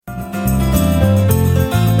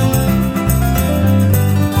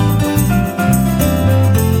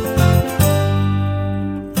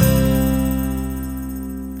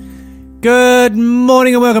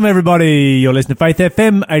morning and welcome everybody. You're listening to Faith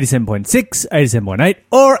FM 87.6, 87.8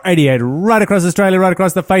 or 88 right across Australia, right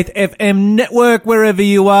across the Faith FM network, wherever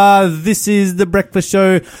you are. This is The Breakfast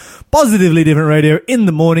Show, positively different radio in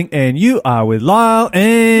the morning, and you are with Lyle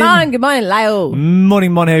and... Good morning, Lyle.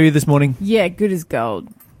 Morning, Mon. How are you this morning? Yeah, good as gold.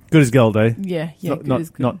 Good as gold, eh? Yeah, good as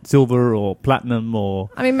gold. Not silver or platinum or...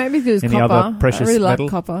 I mean, maybe good as any copper. other precious I really metal?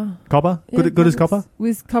 like copper. Copper? Yeah, Good as copper?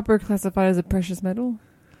 Was copper classified as a precious metal?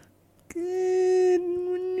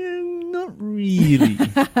 Not really.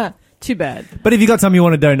 Too bad. But if you got something you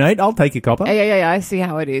want to donate, I'll take your copper. Yeah, I see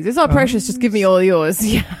how it is. It's not precious, just give me all yours.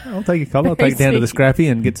 Yeah. I'll take your copper. I'll take it down to the Scrappy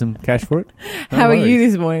and get some cash for it. How are you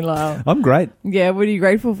this morning, Lyle? I'm great. Yeah, what are you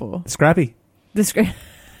grateful for? Scrappy.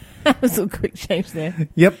 That was a quick change there.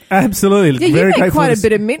 Yep, absolutely. Yeah, Very you make grateful quite for a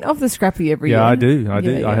bit of mint off the Scrappy every year. Yeah, I do.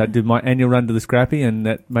 Yeah. I do my annual run to the Scrappy, and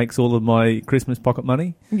that makes all of my Christmas pocket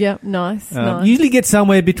money. Yeah, nice. Usually get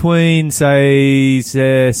somewhere between, say,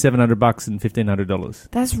 $700 and $1,500.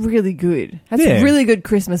 That's really good. That's really good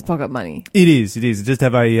Christmas pocket money. It is. Just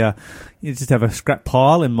have a scrap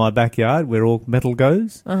pile in my backyard where all metal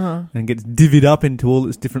goes, and gets divvied up into all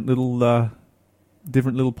its different little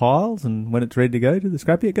piles, and when it's ready to go to the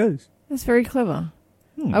Scrappy, it goes. That's very clever.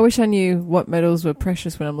 I wish I knew what metals were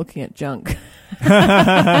precious when I'm looking at junk.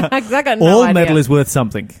 I got no all idea. metal is worth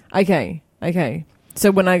something. Okay.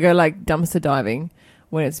 So when I go like dumpster diving,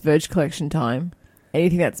 when it's Verge collection time,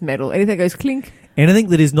 anything that's metal, anything that goes clink. Anything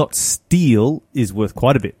that is not steel is worth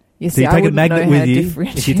quite a bit. Yes, so you take a magnet with you.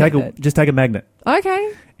 If you just take a magnet.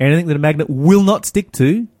 Okay. Anything that a magnet will not stick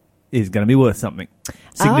to is going to be worth something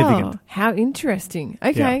significant. Oh, how interesting.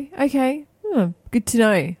 Okay. Good to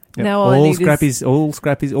know. Yep. Now all good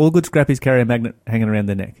scrappies carry a magnet hanging around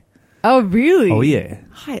their neck. Oh, really? Oh, yeah.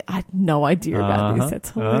 I had no idea about this. That's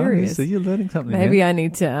hilarious. So you're learning something. Maybe I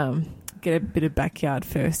need to get a bit of backyard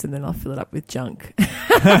first, and then I'll fill it up with junk.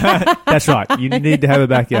 That's right. You need to have a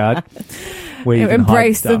backyard where you can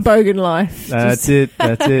embrace hide the bogan life. That's it.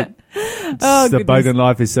 The bogan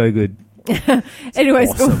life is so good. Anyway,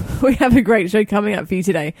 awesome. We have a great show coming up for you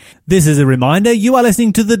today. This is a reminder, you are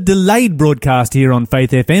listening to the delayed broadcast here on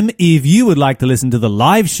Faith FM. If you would like to listen to the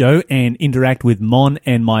live show and interact with Mon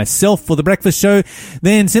and myself for the breakfast show,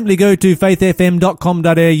 then simply go to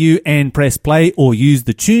faithfm.com.au and press play or use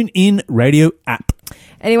the TuneIn radio app.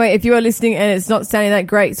 Anyway, if you are listening and it's not sounding that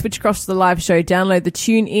great, switch across to the live show. Download the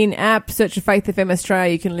TuneIn app. Search for Faith FM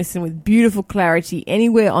Australia. You can listen with beautiful clarity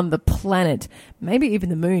anywhere on the planet. Maybe even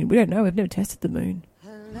the moon. We don't know. We've never tested the moon.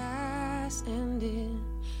 Alas, and did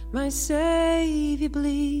my Savior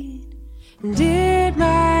bleed? And did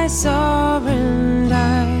my sovereign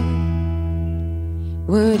die?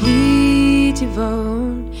 Would he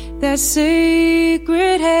devote that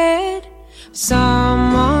sacred head?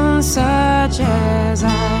 Someone such as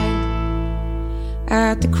I,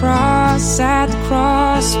 at the cross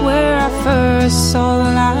where I first saw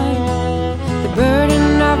the light, the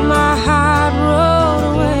burden of my heart rolled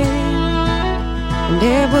away, and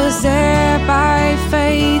it was there by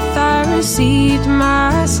faith I received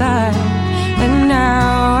my sight, and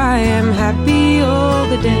now I am happy all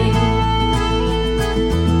the day.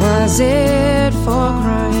 Was it for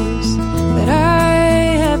crimes that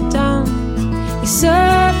I have done? He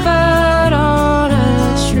suffered on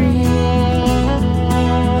a tree.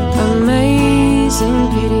 Amazing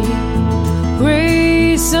pity,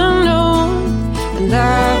 grace unknown, and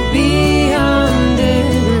love beyond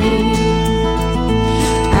degree.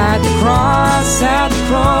 At the cross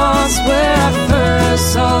where I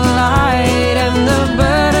first saw light, and the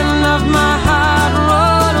burden of my heart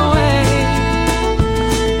rolled away.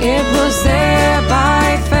 It was there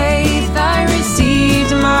by faith I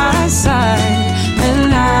received my sight, and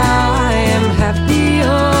now I am happy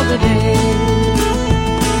all the day.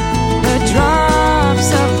 The drops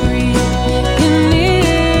of grief can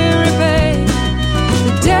near repay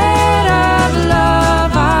the debt of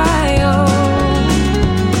love I owe.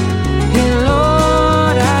 And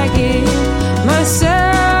Lord, I give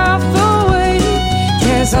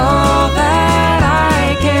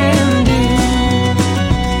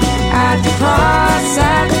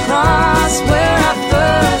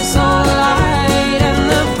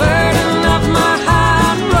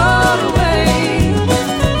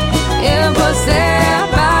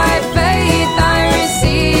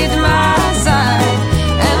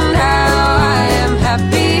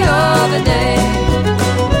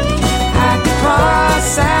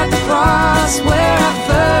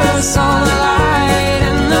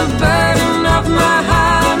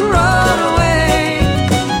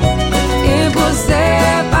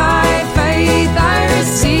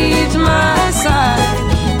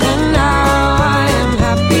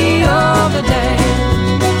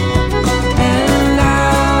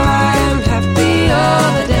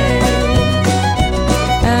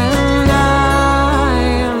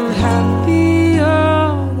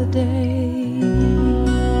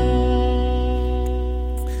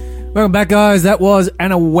Welcome back, guys. That was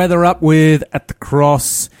Anna Weatherup with At the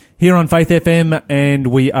Cross here on Faith FM, and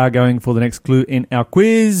we are going for the next clue in our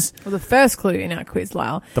quiz. Well, the first clue in our quiz,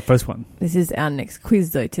 Lyle. The first one. This is our next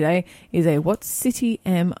quiz, though. Today is a What City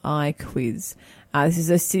Am I quiz. This is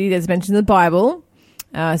a city that's mentioned in the Bible.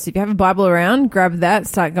 So if you have a Bible around, grab that,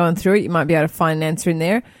 start going through it. You might be able to find an answer in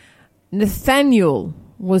there. Nathaniel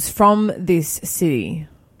was from this city.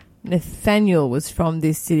 Nathaniel was from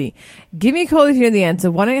this city. Give me a call if you know the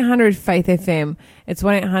answer. 1-800-FAITH-FM. It's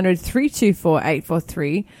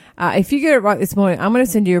 1-800-324-843. If you get it right this morning, I'm going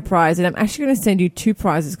to send you a prize, and I'm actually going to send you two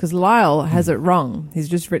prizes because Lyle has it wrong. He's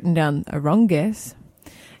just written down a wrong guess.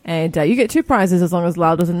 And you get two prizes as long as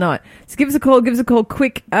Lyle doesn't know it. So give us a call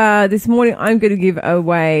quick. This morning I'm going to give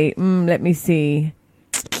away, let me see,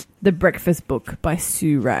 The Breakfast Book by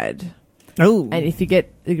Sue Rad. Oh. And if you get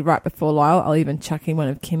it right before Lyle, I'll even chuck in one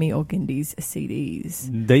of Kimmy or Gindy's CDs.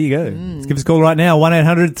 There you go. Let's give us a call right now.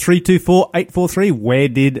 1-800-324-843. Where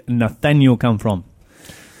did Nathaniel come from?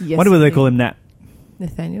 Yes, Wonder whether they call him Nat.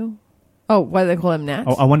 Nathaniel? Oh, why do they call him Nat?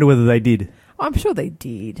 I wonder whether they did. I'm sure they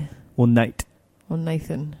did. Or Nate. Or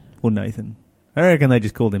Nathan. Or Nathan. I reckon they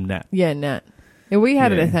just called him Nat. Yeah, Nat. Yeah, we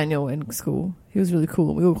had a Yeah. Nathaniel in school. He was really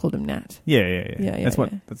cool. We all called him Nat. Yeah. Yeah, That's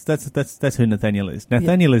what. yeah. That's who Nathaniel is.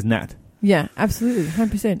 Nathaniel is Nat. Yeah, absolutely.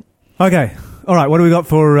 100%. Okay. All right. What do we got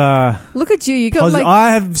for? Look at you. You got like...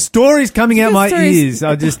 I have stories coming out got my stories.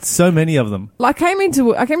 ears. Just so many of them. I came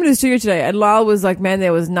into the studio today and Lyle was like, man,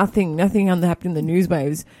 there was nothing happening in the news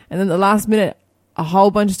waves. And then the last minute, a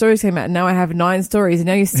whole bunch of stories came out. And now I have 9 stories. And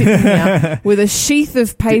now you're sitting here with a sheath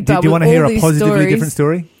of paper. Do you want to with hear all a these positively stories. different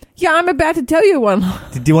story? Yeah, I'm about to tell you one.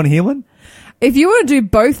 Do you want to hear one? If you want to do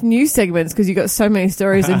both news segments because you got so many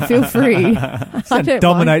stories, then feel free. I don't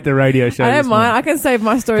Dominate mind. the radio show. I this don't mind. morning. I can save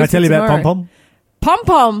my stories. Can I tell you for about Pom tomorrow. Pom? Pom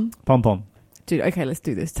Pom. Pom Pom. Dude, okay, let's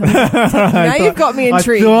do this. Tell me. Now you've got me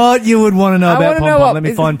intrigued. I thought you would want to know I about wanna Pom know Pom. what Let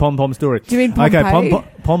me is- find Pom Pom's story. Do you mean Pompeii? Okay,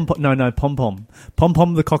 Pom Pom. No, Pom Pom. Pom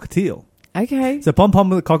Pom the cockatiel. Okay. So Pom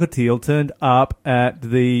Pom the cockatiel turned up at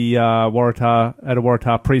the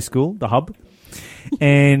Waratah preschool, the hub,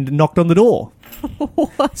 and knocked on the door.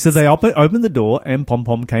 So they opened the door and Pom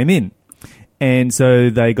Pom came in. And so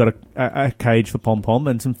they got a cage for Pom Pom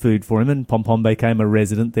and some food for him, and Pom Pom became a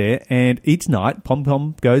resident there. And each night, Pom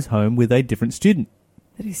Pom goes home with a different student.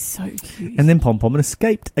 That is so cute. And then Pom Pom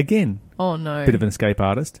escaped again. Oh, no. Bit of an escape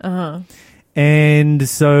artist. Uh-huh. And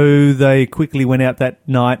so they quickly went out that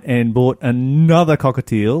night and bought another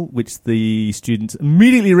cockatiel, which the students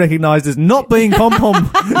immediately recognised as not being Pom Pom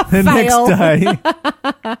the Fail. next day.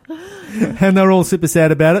 And they're all super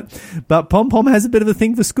sad about it. But Pom Pom has a bit of a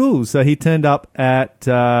thing for schools. So he turned up at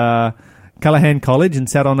Callaghan College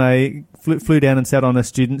and flew down and sat on a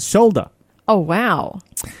student's shoulder. Oh, wow.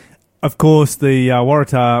 Of course, the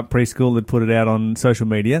Waratah preschool had put it out on social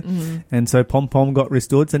media, and so Pom Pom got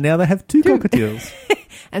restored. So now they have 2 cockatiels.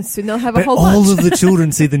 And soon they'll have a But whole all bunch. of the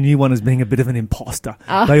children see the new one as being a bit of an imposter.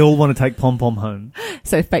 They all want to take Pom Pom home.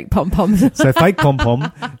 So fake pom-poms. So fake Pom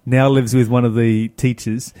Pom now lives with one of the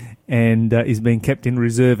teachers and is being kept in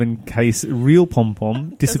reserve in case real Pom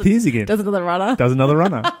Pom disappears again. Does another runner. Does another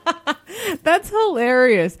runner. That's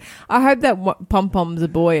hilarious. I hope that pom-pom's a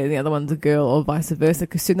boy and the other one's a girl or vice versa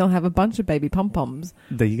because soon they'll have a bunch of baby pom-poms.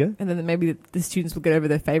 There you go. And then maybe the students will get over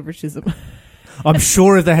their favoritism. I'm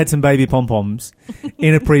sure if they had some baby Pom Poms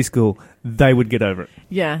in a preschool, they would get over it.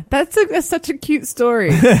 Yeah, that's such a cute story.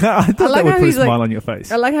 I thought I like that would how put a he's like- smile on your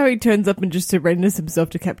face. I like how he turns up and just surrenders himself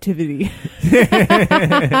to captivity.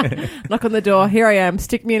 Knock on the door. Here I am.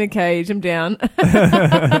 Stick me in a cage. I'm down.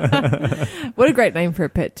 What a great name for a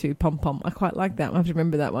pet too, Pom Pom. I quite like that. I have to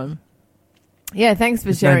remember that one. Yeah, thanks for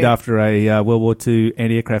It's sharing. named after a World War II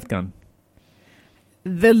anti-aircraft gun.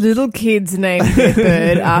 The little kids named their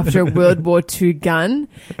bird after a World War II gun.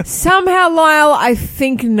 Somehow, Lyle, I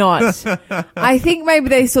think not. I think maybe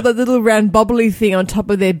they saw that little round bobbly thing on top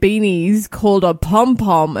of their beanies called a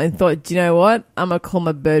pom-pom and thought, do you know what? I'm going to call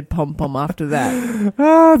my bird pom-pom after that.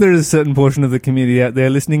 There is a certain portion of the community out there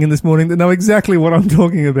listening in this morning that know exactly what I'm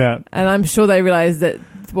talking about. And I'm sure they realised that,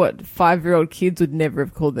 5-year-old kids would never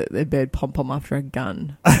have called their bird pom-pom after a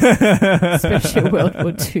gun. Especially a World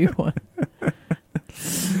War II one.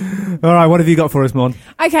 All right, what have you got for us, Mon?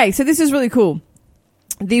 Okay, so this is really cool.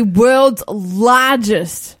 The world's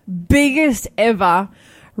largest, biggest ever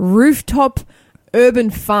rooftop urban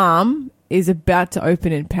farm is about to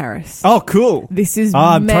open in Paris. Oh, cool. This is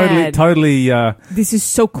I'm mad. totally. This is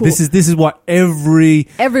so cool. This is what every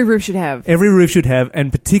Every roof should have. roof should have,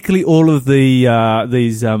 and particularly all of the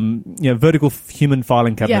these vertical human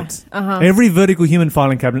filing cabinets. Yeah, uh-huh. Every vertical human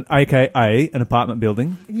filing cabinet, aka an apartment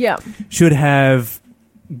building, Yeah. should have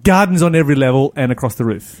gardens on every level and across the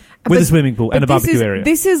roof. with a swimming pool and a But barbecue area.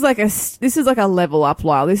 This is like a level up,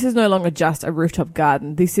 Lyle. This is no longer just a rooftop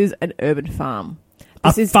garden. This is an urban farm.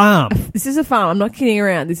 This is farm. This is a farm. I'm not kidding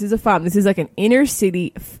around. This is a farm. This is like an inner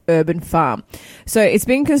city urban farm. So it's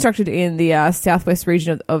being constructed in the southwest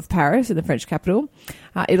region of Paris, in the French capital.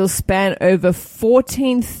 It'll span over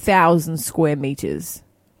 14,000 square meters.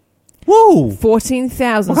 Whoa!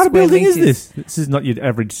 14,000 What kind of square building meters. is this? This is not your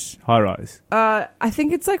average high-rise. I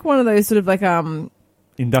think it's like one of those sort of like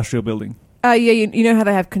Industrial building. yeah, you know how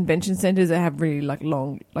they have convention centers that have really like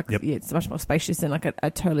long, like Yep. yeah, it's much more spacious than like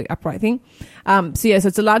a totally upright thing. So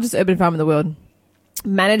it's the largest urban farm in the world,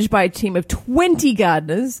 managed by a team of 20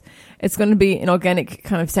 gardeners. It's going to be an organic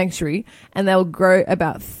kind of sanctuary, and they'll grow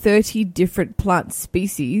about 30 different plant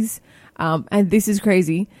species. And this is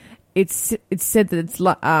crazy. It's said that it's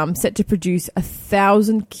set to produce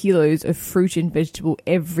 1,000 kilos of fruit and vegetable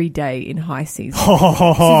every day in high season.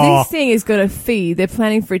 So this thing is going to feed. They're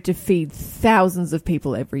planning for it to feed thousands of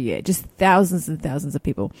people every year, just thousands and thousands of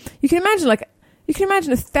people. You can imagine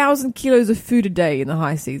 1,000 kilos of food a day in the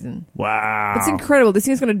high season. Wow. It's incredible. This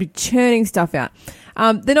thing's going to be churning stuff out.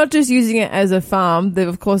 They're not just using it as a farm. They've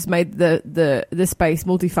of course made the space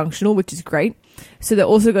multifunctional, which is great. So they're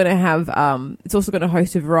also going to have, it's also going to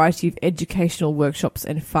host a variety of educational workshops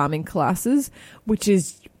and farming classes, which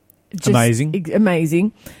is just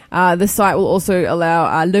amazing. The site will also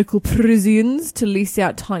allow local Parisians to lease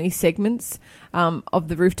out tiny segments of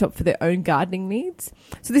the rooftop for their own gardening needs.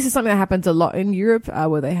 So this is something that happens a lot in Europe,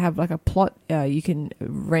 where they have like a plot. You can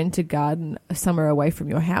rent a garden somewhere away from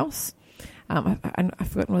your house. I've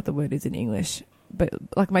forgotten what the word is in English, but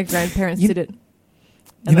like my grandparents did it.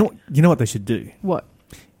 You know what they should do? What?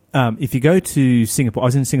 If you go to Singapore, I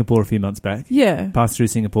was in Singapore a few months back. Yeah. Passed through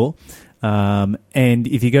Singapore. And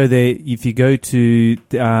if you go there,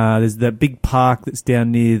 there's that big park that's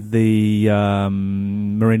down near the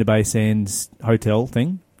Marina Bay Sands hotel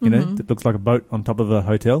thing, know, that looks like a boat on top of a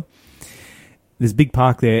hotel. There's a big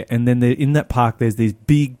park there, and then in that park there's these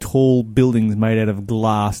big, tall buildings made out of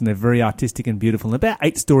glass, and they're very artistic and beautiful, and about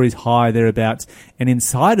 8 stories high, thereabouts, and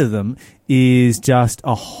inside of them is just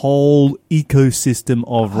a whole ecosystem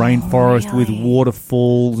of rainforest with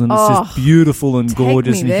waterfalls, and it's just beautiful and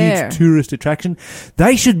gorgeous and a huge tourist attraction.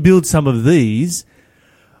 They should build some of these,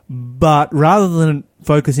 but rather than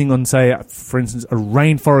focusing on, say, for instance, a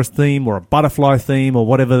rainforest theme or a butterfly theme or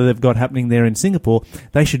whatever they've got happening there in Singapore,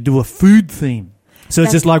 they should do a food theme. So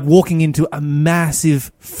it's just like walking into a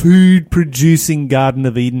massive food-producing Garden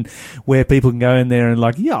of Eden where people can go in there and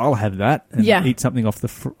like, yeah, I'll have that and eat something off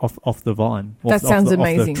the vine. That sounds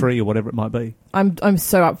amazing. Off the tree or whatever it might be. I'm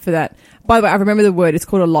so up for that. By the way, I remember the word. It's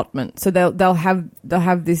called allotment. So they'll have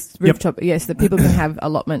this rooftop, so that people can have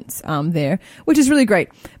allotments there, which is really great.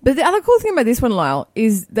 But the other cool thing about this one, Lyle,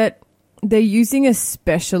 is that they're using a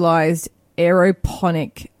specialized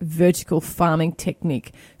aeroponic vertical farming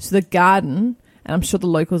technique. So the garden, and I'm sure the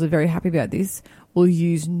locals are very happy about this, will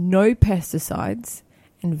use no pesticides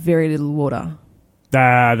and very little water.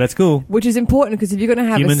 That's cool. Which is important because if you're going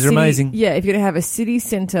to have humans are amazing. Yeah, if you're going to have a city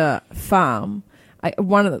centre farm,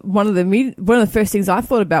 one of the first things I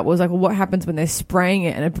thought about was like, well, what happens when they're spraying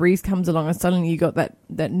it and a breeze comes along and suddenly you got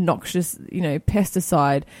that noxious,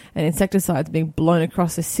 pesticide and insecticides being blown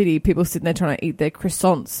across the city. People sitting there trying to eat their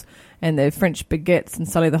croissants and their French baguettes, and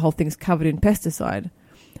suddenly the whole thing's covered in pesticide.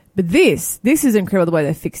 But this is incredible the way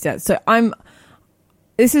they fixed it. So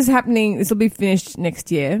this is happening. This will be finished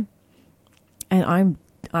next year, and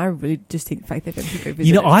I really just think Faith FM should go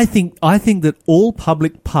visit. I think that all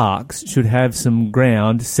public parks should have some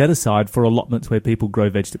ground set aside for allotments where people grow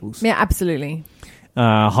vegetables. Yeah, absolutely.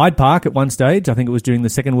 Hyde Park at one stage, I think it was during the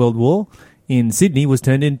Second World War, in Sydney, was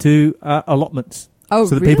turned into allotments. Oh,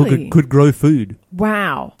 so that really? people could grow food.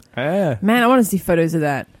 Wow. Yeah. Man, I want to see photos of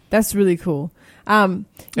that. That's really cool. And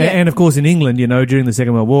of course in England, during the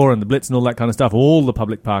Second World War and the Blitz and all that kind of stuff, all the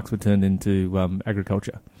public parks were turned into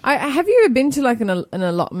agriculture. Have you ever been to like an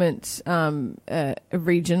allotment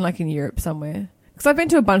region, like in Europe somewhere? Because I've been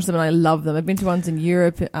to a bunch of them and I love them. I've been to ones in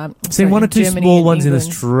Europe. I've seen one or two Germany small ones England. in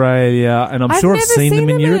Australia, and I've sure I've seen them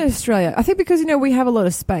in Europe. In Australia. I think because we have a lot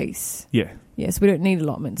of space. Yeah. Yes, we don't need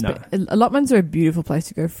allotments. No. But allotments are a beautiful place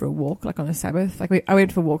to go for a walk, like on a Sabbath. Like I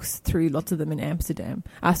went for walks through lots of them in Amsterdam.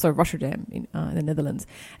 Rotterdam in the Netherlands.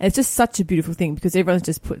 And it's just such a beautiful thing because everyone's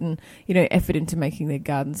just putting, effort into making their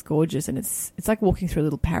gardens gorgeous, and it's like walking through a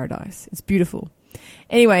little paradise. It's beautiful.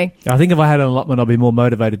 Anyway, I think if I had an allotment, I'd be more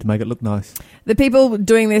motivated to make it look nice. the people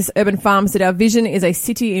doing this urban farm said our vision is a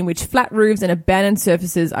city in which flat roofs and abandoned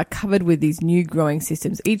surfaces are covered with these new growing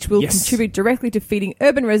systems. Each will Yes. contribute directly to feeding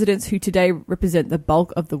urban residents who today represent the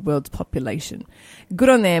bulk of the world's population. Good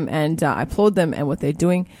on them, and I applaud them and what they're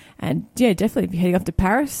doing. And yeah, definitely, if you're heading off to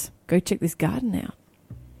Paris, go check this garden out.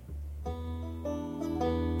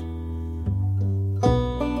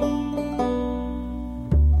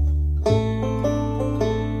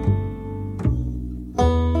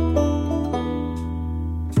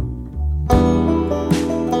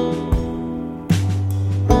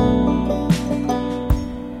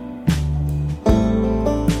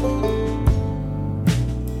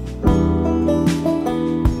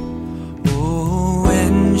 Oh,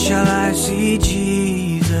 when shall I see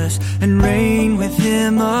Jesus and reign with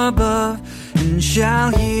him above, and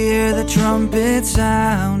shall hear the trumpet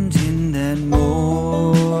sound in that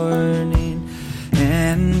morning,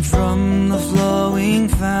 and from the flowing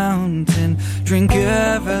fountain drink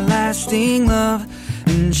everlasting love,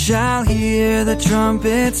 and shall hear the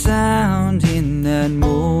trumpet sound in that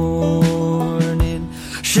morning.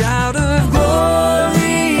 Shout of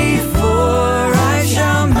glory, for I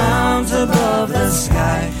shall mount above the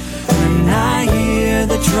sky, when I hear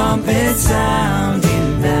the trumpet sound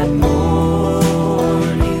in that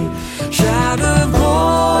morning. Shout of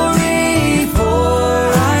glory,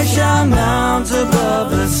 for I shall mount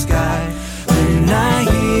above the sky, when I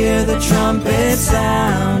hear the trumpet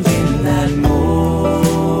sound in that morning.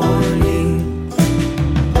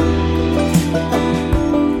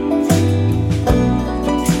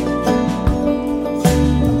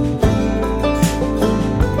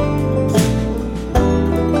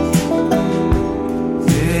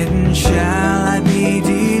 Then shall I be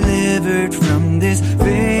delivered from this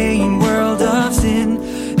vain world of sin,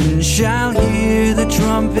 and shall hear the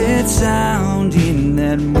trumpet sound in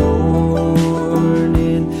that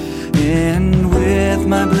morning, and with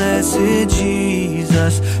my blessed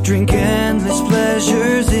Jesus drink endless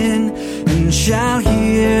pleasures in, and shall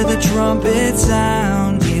hear the trumpet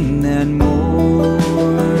sound in that morning.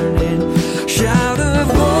 Shout of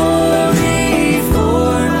glory,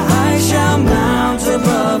 for I shall mount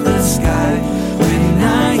above the sky, when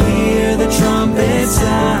I hear the trumpet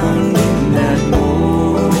sound in that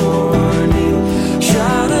morning.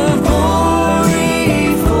 Shout of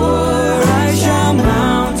glory, for I shall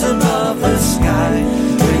mount above the sky,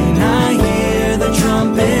 when I hear the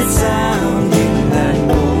trumpet sound in that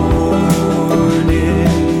morning.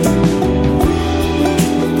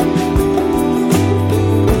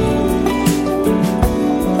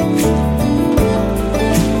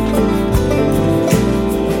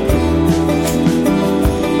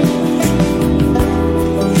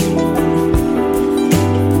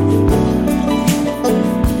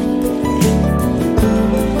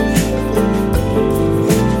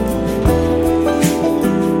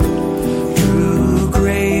 Through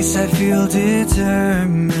grace I feel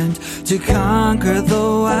determined to conquer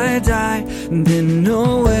though I die, then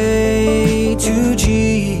away to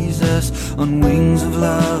Jesus, on wings of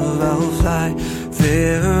love I'll fly.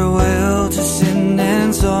 Farewell to sin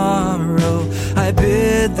and sorrow, I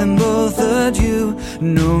bid them both adieu.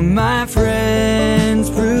 No, my friends,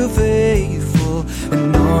 prove faithful,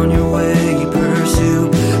 and on your way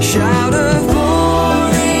pursue. Shout of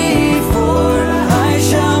glory, for I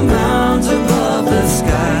shall mount above the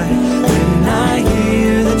sky, when I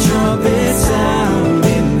hear the trumpet sound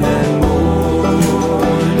in that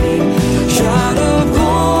morning. Shout of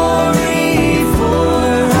glory, for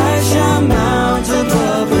I shall mount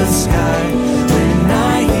above the sky, when I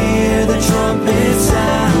hear the trumpet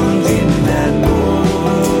sound in that morning.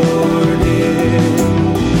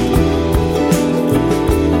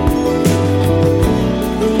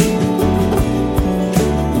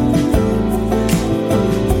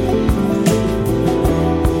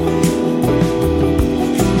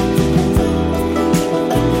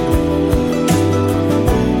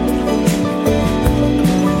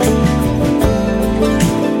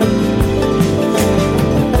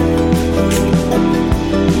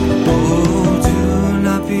 Oh, do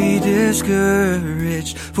not be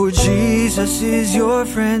discouraged, for Jesus is your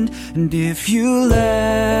friend, and if you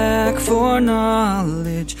lack for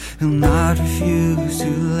knowledge, he'll not refuse to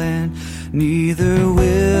lend. Neither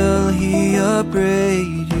will he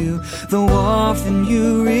upbraid you, though often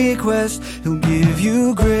you request. He'll give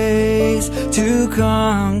you grace to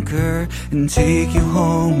conquer and take you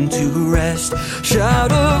home to rest.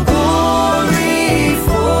 Shout of glory,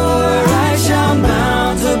 for I shall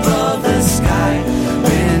mount above the sky,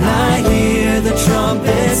 when I hear the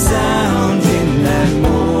trumpet sound in that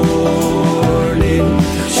morning.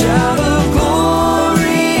 Shout of glory,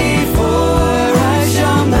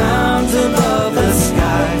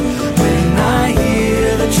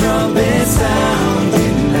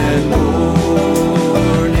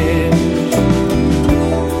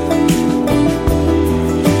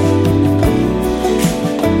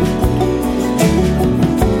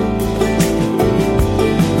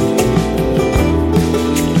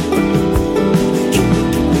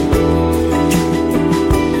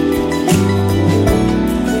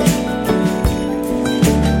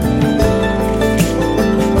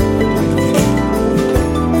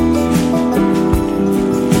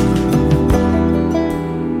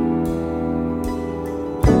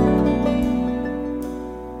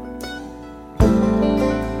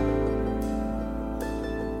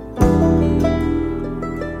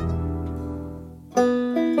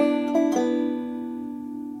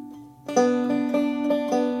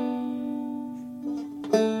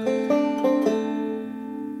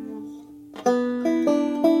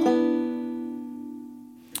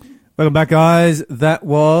 Welcome back, guys. That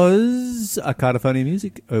was a Cardophonia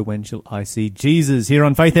Music. Oh, when shall I see Jesus? Here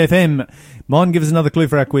on Faith FM. Mon, give us another clue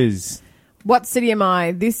for our quiz. What city am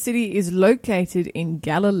I? This city is located in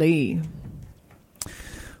Galilee.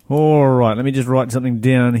 All right, let me just write something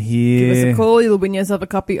down here. Give us a call. You'll win yourself a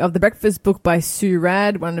copy of The Breakfast Book by Sue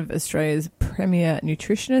Rad, one of Australia's premier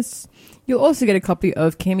nutritionists. You'll also get a copy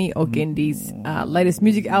of Kemi Ogendi's latest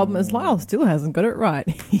music album, as Lyle still hasn't got it right.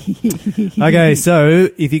 Okay, so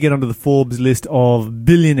if you get onto the Forbes list of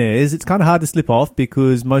billionaires, it's kind of hard to slip off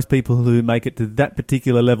because most people who make it to that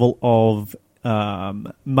particular level of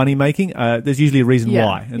money making, there's usually a reason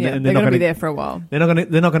why, and they're going to be there for a while. They're not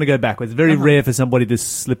going to go backwards. It's very rare for somebody to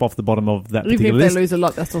slip off the bottom of that particular Even if list. they lose a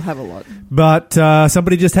lot, they'll still have a lot. But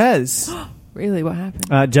somebody just has. Really? What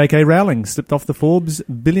happened? J.K. Rowling slipped off the Forbes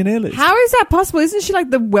billionaire list. How is that possible? Isn't she like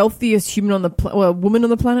the wealthiest human on the woman on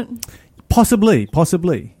the planet? Possibly.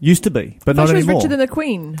 Used to be, but not she was anymore. richer than the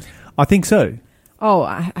Queen. I think so. Oh,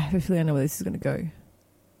 I have a feeling I know where this is going to go.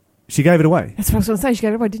 She gave it away. That's what I was going to say. She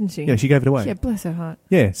gave it away, didn't she? Yeah, she gave it away. Yeah, bless her heart.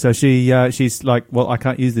 Yeah, so she's like, well, I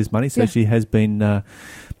can't use this money, so she has been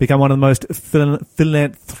become one of the most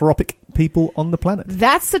philanthropic people on the planet.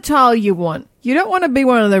 That's the title you want. You don't want to be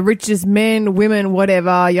one of the richest men, women,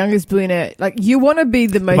 whatever, youngest billionaire. Like, you want to be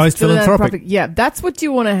the most philanthropic. Yeah, that's what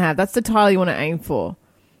you want to have. That's the title you want to aim for.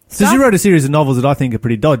 So she wrote a series of novels that I think are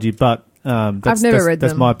pretty dodgy, but I've never read them.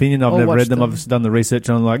 That's my opinion. I've never read them. them. I've done the research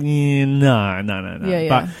on like, no.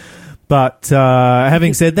 Yeah. But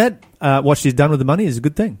having said that, what she's done with the money is a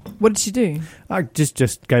good thing. What did she do? I just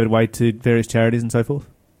gave it away to various charities and so forth.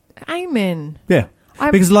 Amen. Yeah.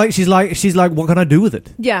 Because she's like, what can I do with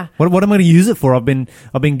it? Yeah. What am I going to use it for? I've been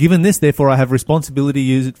given this, therefore I have responsibility to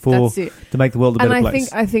use it to make the world a better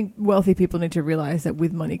place. I think wealthy people need to realize that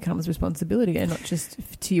with money comes responsibility, and not just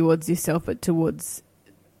towards yourself, but towards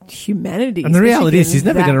humanity. And the reality is, she's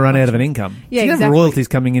never going to run out of an income. Yeah, she's exactly. royalties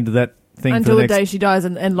coming into that thing until for the day she dies,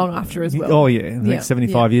 and long after as well. Oh yeah, the next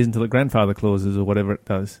 75 years until the grandfather clauses or whatever it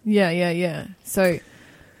does. Yeah. So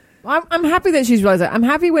I'm happy that she's realized that. I'm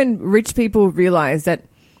happy when rich people realize that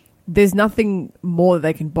there's nothing more that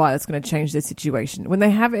they can buy that's going to change their situation. When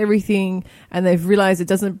they have everything and they've realized it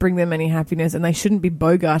doesn't bring them any happiness and they shouldn't be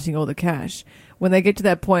bogarting all the cash. When they get to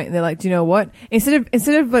that point and they're like, do you know what? Instead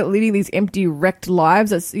of like leading these empty, wrecked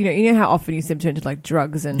lives, that's, you know how often you see them turn to like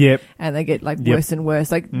drugs and they get like worse and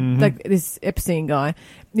worse. Like like this Epstein guy,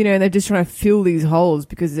 you know, and they're just trying to fill these holes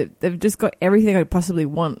because they've just got everything they could possibly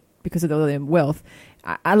want because of all their wealth.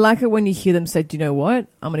 I like it when you hear them say, do you know what?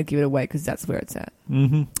 I'm going to give it away because that's where it's at.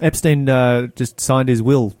 Mm-hmm. Epstein just signed his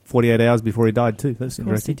will 48 hours before he died too. That's interesting. Of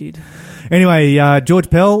course he did. Anyway, George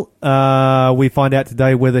Pell, we find out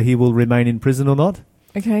today whether he will remain in prison or not.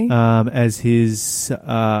 Okay. As his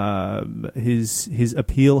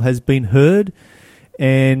appeal has been heard.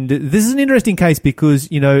 And this is an interesting case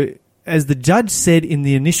because, you know, as the judge said in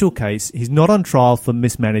the initial case, he's not on trial for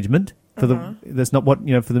mismanagement. That's not what,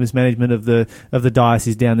 you know, for the mismanagement of the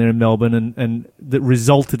diocese down there in Melbourne and that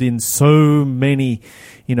resulted in so many,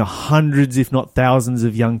 you know, hundreds if not thousands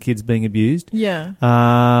of young kids being abused. Yeah.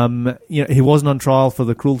 You know, he wasn't on trial for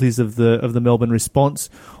the cruelties of the Melbourne response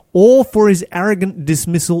or for his arrogant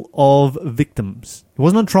dismissal of victims. He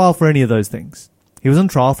wasn't on trial for any of those things. He was on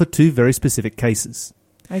trial for two very specific cases.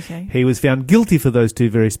 Okay. He was found guilty for those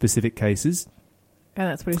two very specific cases. And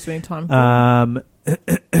that's what he's doing time for.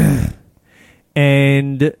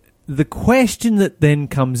 And the question that then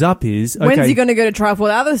comes up is... Okay, when's he going to go to trial for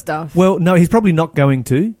other stuff? Well, no, he's probably not going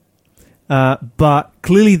to. But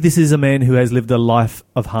clearly this is a man who has lived a life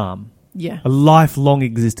of harm. Yeah. A lifelong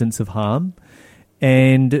existence of harm.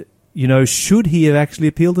 And, you know, should he have actually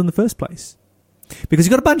appealed in the first place? Because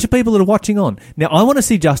you've got a bunch of people that are watching on. Now, I want to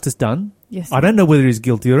see justice done. Yes. I don't know whether he's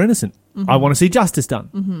guilty or innocent. Mm-hmm. I want to see justice done.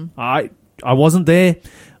 Mm-hmm. I wasn't there,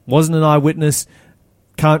 wasn't an eyewitness,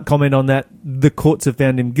 can't comment on that. The courts have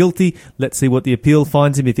found him guilty. Let's see what the appeal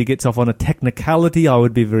finds him. If he gets off on a technicality, I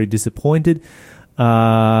would be very disappointed.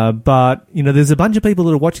 But, you know, there's a bunch of people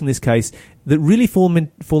that are watching this case that really fall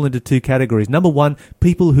into two categories. Number one,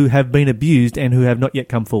 people who have been abused and who have not yet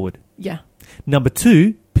come forward. Yeah. Number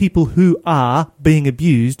two, people who are being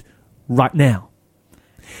abused right now.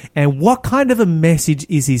 And what kind of a message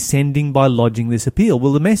is he sending by lodging this appeal?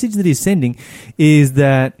 Well, the message that he's sending is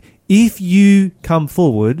that if you come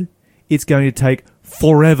forward, it's going to take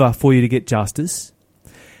forever for you to get justice.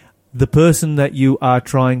 The person that you are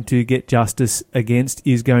trying to get justice against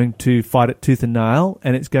is going to fight it tooth and nail,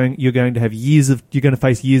 and you're going to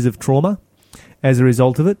face years of trauma as a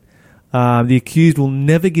result of it. The accused will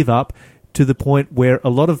never give up, to the point where a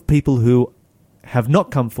lot of people who have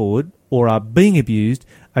not come forward or are being abused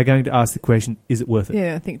are going to ask the question, is it worth it?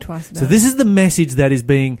 Yeah, I think twice about So it. this is the message that is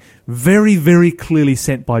being very, very clearly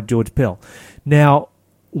sent by George Pell. Now,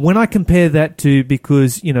 when I compare that to,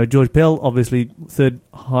 because, you know, George Pell, obviously third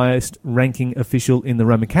highest ranking official in the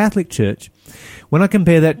Roman Catholic Church, when I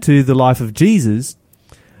compare that to the life of Jesus,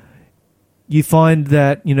 you find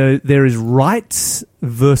that, you know, there is rights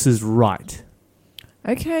versus right.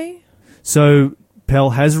 Okay. So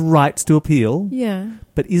Pell has rights to appeal, Yeah.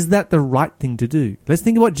 but is that the right thing to do? Let's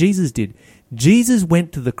think of what Jesus did. Jesus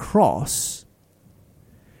went to the cross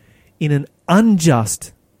in an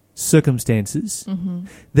unjust circumstances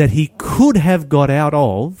that he could have got out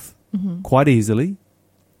of quite easily.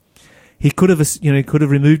 He could have, you know, could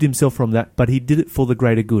have removed himself from that, but he did it for the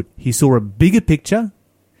greater good. He saw a bigger picture.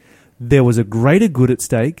 There was a greater good at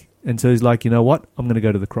stake, and so he's like, you know what? I'm going to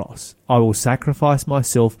go to the cross. I will sacrifice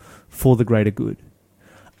myself for the greater good.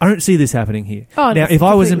 I don't see this happening here. Oh, now, it's if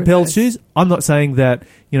I was in complete Pell's reverse. shoes, I'm not saying that,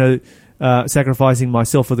 you know, sacrificing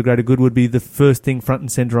myself for the greater good would be the first thing front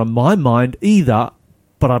and center on my mind either,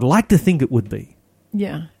 but I'd like to think it would be.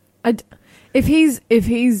 Yeah. If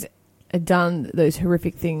he's done those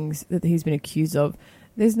horrific things that he's been accused of,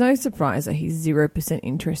 there's no surprise that he's 0%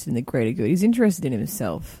 interested in the greater good. He's interested in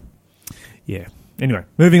himself. Yeah. Anyway,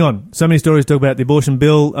 moving on. So many stories talk about the abortion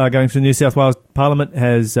bill going through New South Wales Parliament,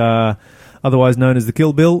 has otherwise known as the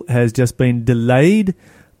Kill Bill, has just been delayed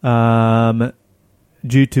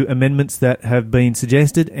due to amendments that have been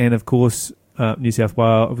suggested, and of course New South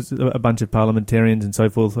Wales, a bunch of parliamentarians and so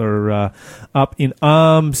forth are up in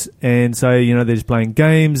arms and say, you know, they're just playing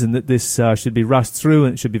games and that this should be rushed through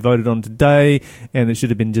and it should be voted on today and it should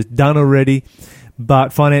have been just done already.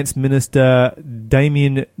 But Finance Minister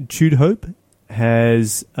Damien Chudhope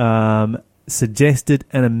has suggested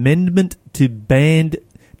an amendment to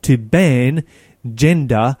ban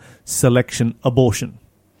gender selection abortion.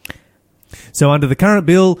 So under the current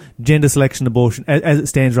bill, gender selection abortion, as it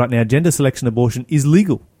stands right now, gender selection abortion is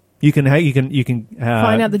legal. You can Find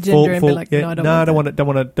out the gender and be like, no, I don't want don't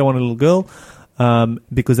want a little girl,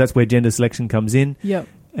 because that's where gender selection comes in. Yep.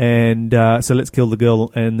 And so let's kill the girl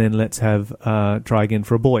and then let's have try again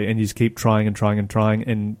for a boy, and you just keep trying and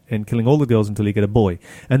killing all the girls until you get a boy.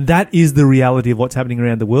 And that is the reality of what's happening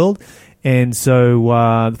around the world. And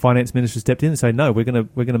so the finance minister stepped in and said, no, we're going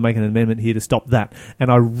to make an amendment here to stop that.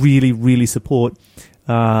 And I really, really support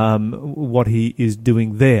what he is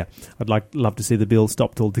doing there. I'd love to see the bill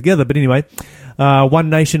stopped altogether. But anyway,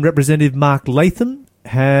 One Nation Representative Mark Latham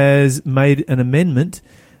has made an amendment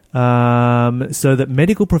so that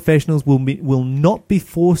medical professionals will not be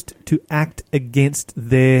forced to act against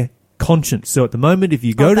their conscience. So at the moment, if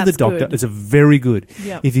you go to the doctor, good. it's a very good.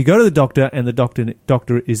 Yep. If you go to the doctor and the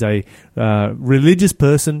doctor is a religious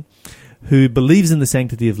person who believes in the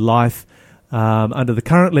sanctity of life, under the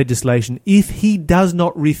current legislation, if he does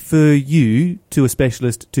not refer you to a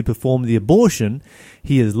specialist to perform the abortion,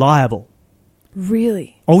 he is liable.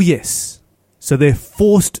 Really? Oh, yes. So they're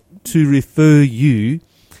forced to refer you,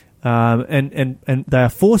 and they are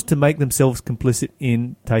forced to make themselves complicit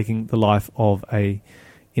in taking the life of a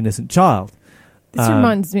innocent child. This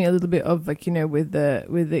reminds me a little bit of, like, you know, with the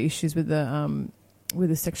issues with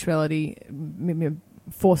the sexuality,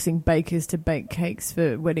 forcing bakers to bake cakes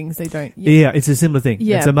for weddings they don't. Yeah, it's a similar thing.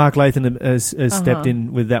 Yeah. And so Mark Latham has stepped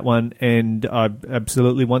in with that one, and I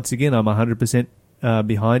absolutely, once again, I'm 100%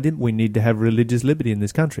 behind him. We need to have religious liberty in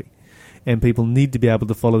this country, and people need to be able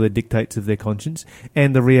to follow the dictates of their conscience.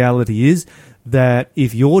 And the reality is that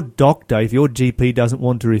if your doctor, if your GP doesn't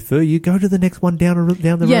want to refer you, go to the next one down the road.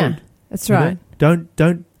 Yeah, that's right. You know?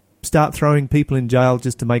 Don't start throwing people in jail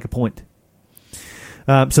just to make a point.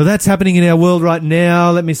 So that's happening in our world right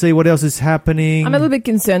now. Let me see what else is happening. I'm a little bit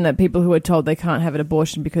concerned that people who are told they can't have an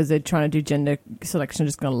abortion because they're trying to do gender selection are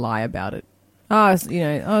just going to lie about it. It's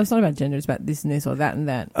not about gender, it's about this and this or that and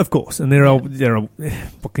that. Of course, and there are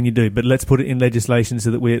what can you do? But let's put it in legislation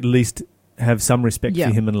so that we at least have some respect for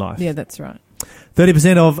human life. Yeah, that's right.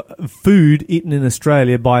 30% of food eaten in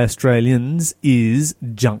Australia by Australians is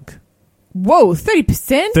junk. Whoa,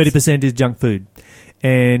 30%? 30% is junk food.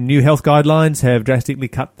 And new health guidelines have drastically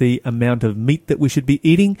cut the amount of meat that we should be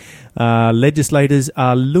eating. Legislators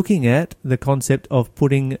are looking at the concept of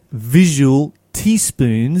putting visual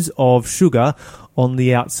teaspoons of sugar on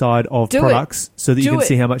the outside of products so that you can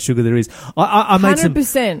see how much sugar there is. I made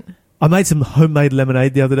 100%. I made some homemade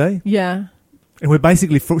lemonade the other day. Yeah. And we're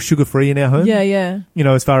basically sugar-free in our home. Yeah. You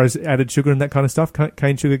know, as far as added sugar and that kind of stuff,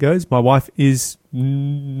 cane sugar goes. My wife is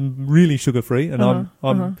really sugar-free, and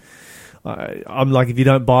I'm like, if you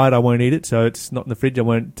don't buy it, I won't eat it. So it's not in the fridge. I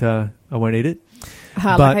won't eat it.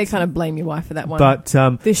 Like I kind of blame your wife for that one. But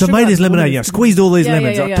so sugar made this like lemonade. Squeezed all these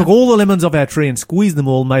lemons. Yeah. I took all the lemons off our tree and squeezed them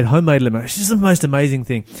all. Made homemade lemonade. It's just the most amazing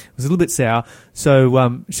thing. It was a little bit sour,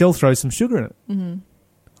 so Shell throws some sugar in it. Mm-hmm.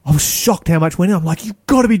 I was shocked how much went in. I'm like, you've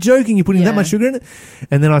got to be joking. You're putting that much sugar in it?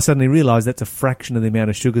 And then I suddenly realised that's a fraction of the amount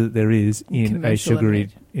of sugar that there is in a sugary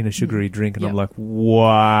drink. And I'm like,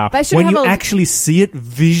 wow. When you actually see it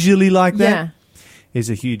visually like that, is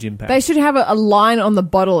a huge impact. They should have a line on the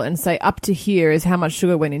bottle and say, up to here is how much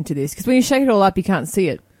sugar went into this. Because when you shake it all up, you can't see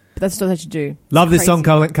it. But that's what they should do. Love this song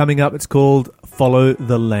coming up. It's called Follow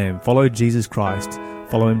the Lamb. Follow Jesus Christ.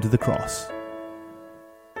 Follow him to the cross.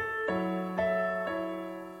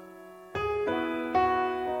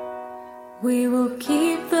 We will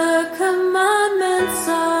keep the commandments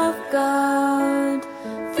of God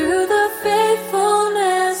through the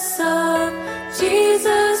faithfulness of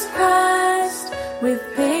Jesus Christ, with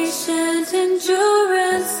patient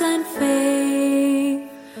endurance and faith.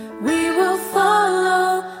 We will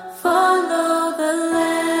follow the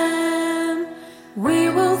Lamb. We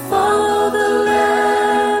will follow the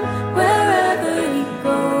Lamb wherever he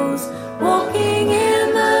goes, walking in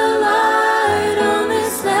the light on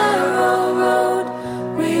this narrow road.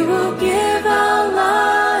 We will give our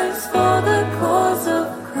lives for the cause of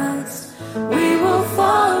Christ. We will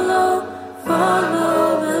follow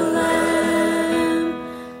the Lamb.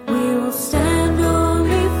 We will stand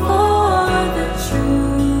only for the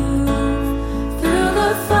truth, through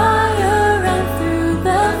the fire and through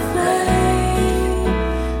the flame,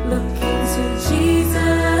 looking to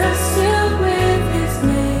Jesus, sealed with his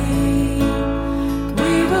name.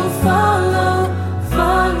 We will follow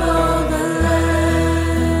the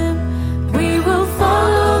Lamb. We will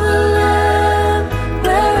follow the Lamb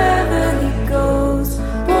wherever he goes,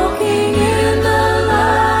 walking in the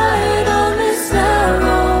light on this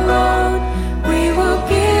narrow road. We will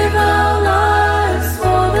give our lives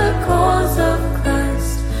for the cause of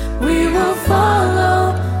Christ. We will follow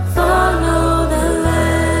the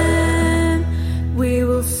Lamb. We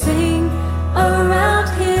will sing around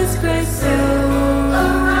his grace throne,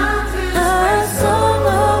 a song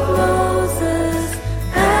of Moses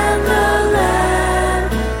and the Lamb,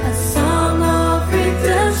 a song of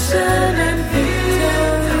redemption and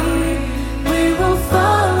victory. We will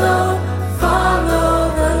follow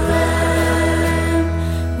the Lamb.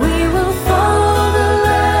 We will follow the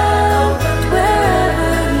Lamb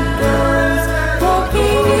wherever he goes,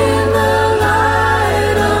 walking in the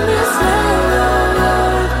light on this narrow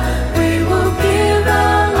road. We will give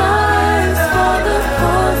our lives for the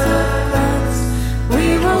cause of Christ. We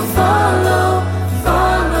will follow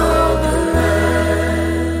the Lamb.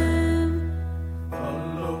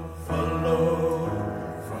 Follow him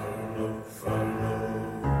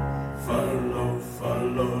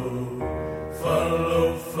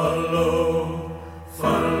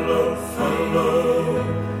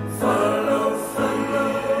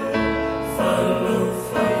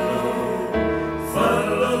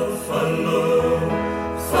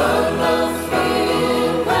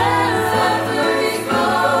wherever he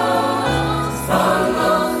goes.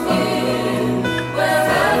 Follow him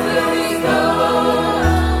wherever he goes.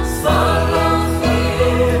 Follow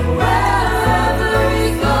him wherever he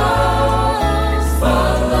goes.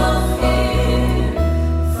 Follow him.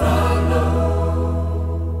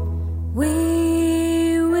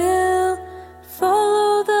 We will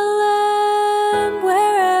follow the Lamb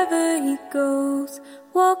wherever he goes,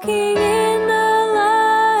 walking in the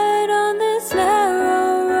light on this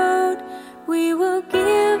narrow road. We will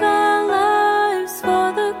give our lives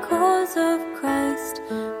for the cause of Christ.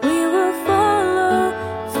 We will follow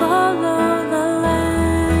the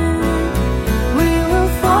Lamb. We will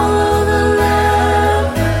follow the Lamb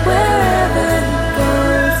wherever he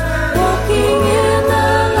goes, walking in the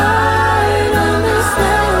light on this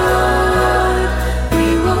narrow road. We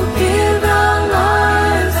will give our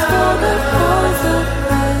lives for the cause of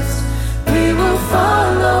Christ. We will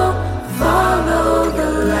follow the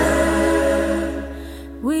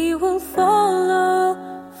Lamb. We will follow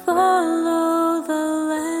the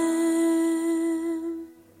Lamb.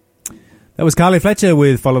 That was Carly Fletcher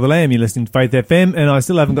with Follow the Lamb. You're listening to Faith FM, and I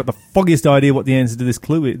still haven't got the foggiest idea what the answer to this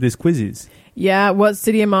quiz is. Yeah, what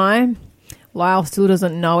city am I? Lyle still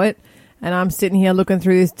doesn't know it. And I'm sitting here looking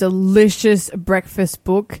through this delicious breakfast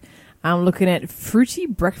book. I'm looking at fruity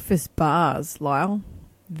breakfast bars, Lyle.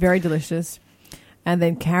 Very delicious. And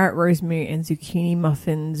then carrot, rosemary, and zucchini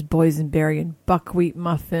muffins, boysenberry and buckwheat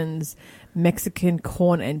muffins, Mexican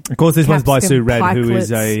corn and Of course, this one's by Sue capsicum Rad, who is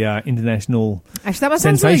pikelets. a international Actually, that one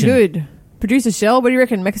sounds really sensation. good. Producer Shell, what do you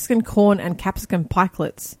reckon? Mexican corn and capsicum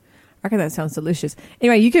pikelets. I reckon that sounds delicious.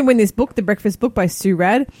 Anyway, you can win this book, The Breakfast Book by Sue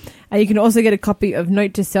Rad. You can also get a copy of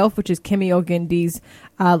Note to Self, which is Kemi Oghendi's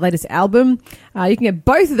latest album. You can get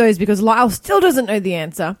both of those because Lyle still doesn't know the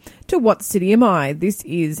answer to What City Am I? This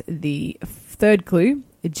is the third clue.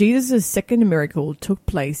 Jesus' second miracle took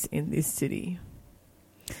place in this city.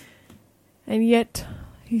 And yet,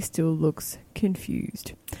 he still looks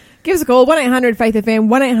confused. Give us a call, 1-800-FAITH-FM,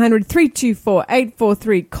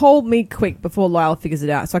 1-800-324-843. Call me quick before Lyle figures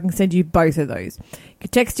it out so I can send you both of those. You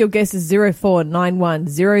can text your guesses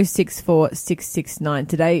 0491 064 669.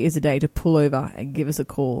 Today is a day to pull over and give us a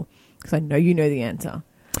call because I know you know the answer.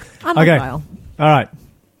 Okay. Lyle. All right.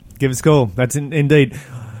 Give us a call. That's indeed.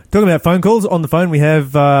 Talking about phone calls, on the phone we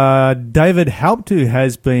have David Haupt, who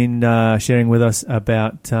has been sharing with us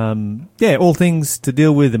about all things to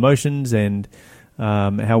deal with emotions and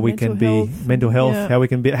how we can be mental health, how we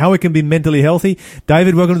can be mentally healthy.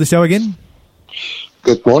 David, welcome to the show again.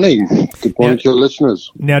 Good morning. Good morning to your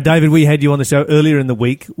listeners. Now, David, we had you on the show earlier in the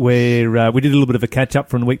week where we did a little bit of a catch up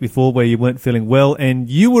from the week before where you weren't feeling well, and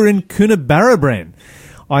you were in Coonabarabran.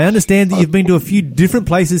 I understand that you've been to a few different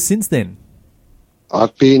places since then.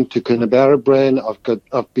 I've been to Coonabarabran.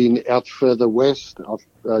 I've been out further west.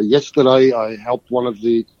 Yesterday, I helped one of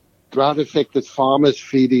the drought-affected farmers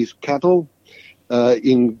feed his cattle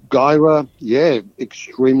in Guyra. Yeah,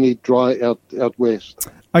 extremely dry out west.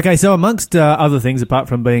 Okay, so amongst other things, apart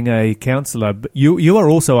from being a counsellor, you are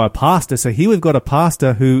also a pastor. So here we've got a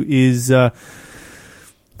pastor who is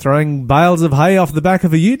throwing bales of hay off the back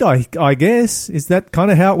of a ute, I guess. Is that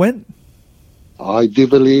kind of how it went? I do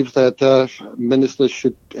believe that ministers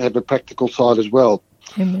should have a practical side as well.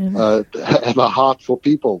 Amen. Have a heart for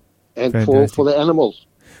people and for the animals.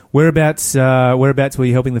 Whereabouts were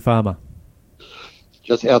you helping the farmer?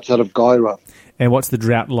 Just outside of Guyra. And what's the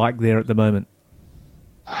drought like there at the moment?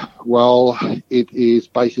 Well, it is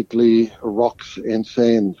basically rocks and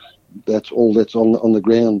sand. That's all that's on the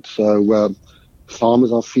ground. So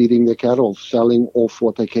farmers are feeding their cattle, selling off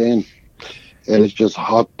what they can. And it's just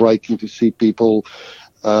heartbreaking to see people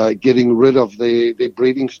getting rid of their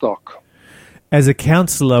breeding stock. As a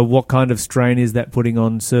counsellor, what kind of strain is that putting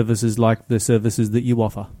on services like the services that you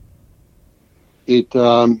offer? It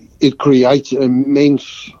creates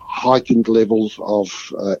immense heightened levels of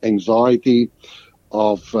anxiety,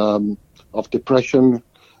 of depression.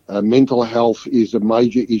 Mental health is a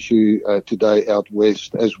major issue today out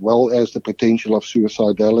west, as well as the potential of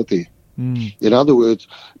suicidality. In other words,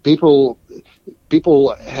 people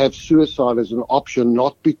have suicide as an option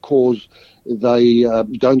not because they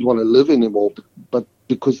don't want to live anymore, but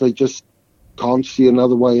because they just can't see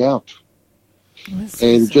another way out.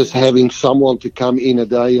 And just having someone to come in a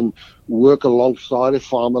day and work alongside a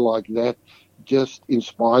farmer like that just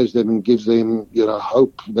inspires them and gives them,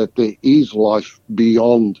 hope that there is life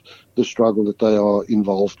beyond the struggle that they are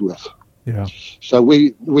involved with. Yeah. So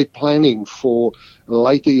we're planning for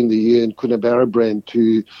later in the year in Coonabarabran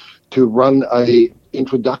to run a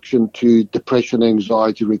introduction to depression,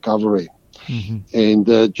 anxiety recovery, and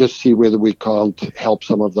just see whether we can't help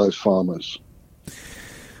some of those farmers.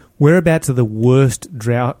 Whereabouts are the worst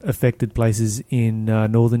drought-affected places in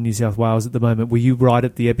northern New South Wales at the moment? Were you right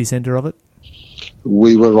at the epicentre of it?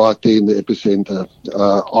 We were right there in the epicentre.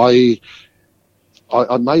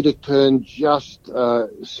 I made a turn just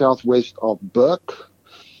southwest of Burke,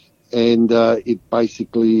 and it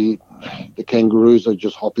basically, the kangaroos are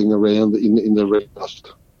just hopping around in the red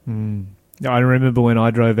dust. I remember when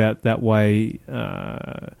I drove out that way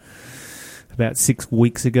about 6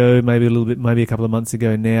 weeks ago, maybe a couple of months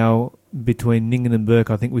ago now, between Nyngan and Burke,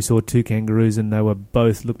 I think we saw two kangaroos, and they were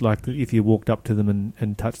both looked like if you walked up to them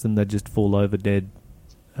and touched them, they'd just fall over dead.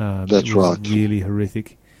 That's right. Really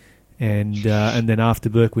horrific. And then after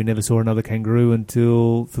Burke, we never saw another kangaroo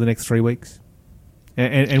for the next 3 weeks.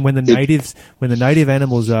 And when the native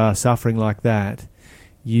animals are suffering like that,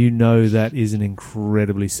 that is an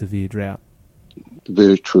incredibly severe drought.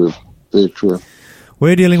 Very true. Very true.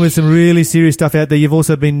 We're dealing with some really serious stuff out there. You've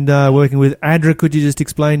also been working with ADRA. Could you just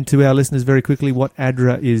explain to our listeners very quickly what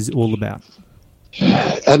ADRA is all about?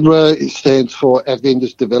 ADRA stands for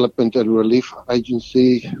Adventist Development and Relief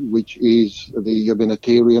Agency, which is the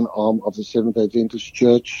humanitarian arm of the Seventh Adventist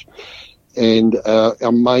Church. And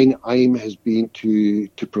our main aim has been to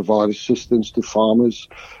provide assistance to farmers.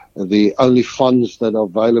 The only funds that are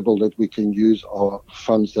available that we can use are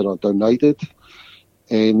funds that are donated.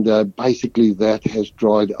 And basically that has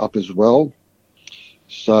dried up as well.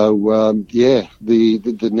 So,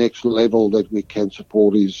 the next level that we can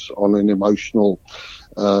support is on an emotional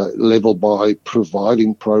level by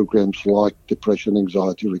providing programs like Depression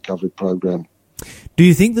Anxiety Recovery Program. Do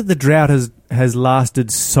you think that the drought has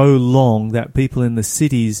lasted so long that people in the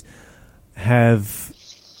cities have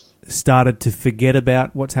started to forget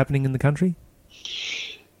about what's happening in the country?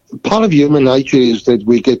 Part of human nature is that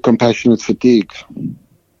we get compassionate fatigue.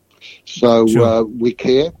 So Sure. we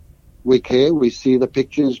care, we see the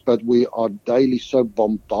pictures, but we are daily so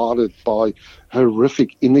bombarded by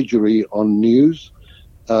horrific imagery on news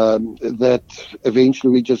that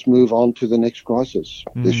eventually we just move on to the next crisis.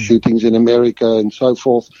 There's shootings in America and so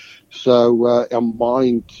forth. So our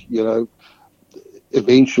mind,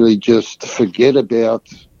 eventually just forget about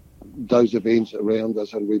those events around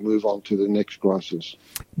us and we move on to the next crisis.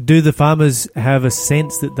 Do the farmers have a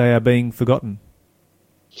sense that they are being forgotten?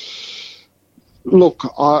 Look,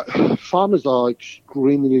 farmers are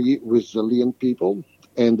extremely resilient people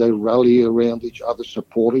and they rally around each other,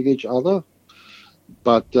 supporting each other.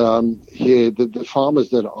 But the farmers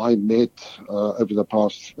that I met over the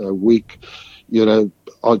past week,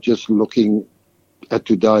 are just looking at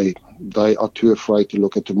today. They are too afraid to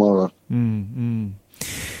look at tomorrow.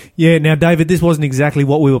 Yeah, now, David, this wasn't exactly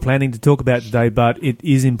what we were planning to talk about today, but it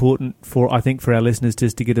is important for our listeners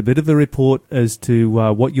just to get a bit of a report as to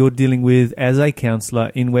what you're dealing with as a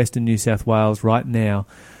counsellor in Western New South Wales right now.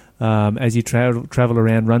 As you travel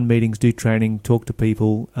around, run meetings, do training, talk to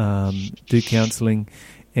people, do counselling.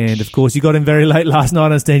 And, of course, you got in very late last night. I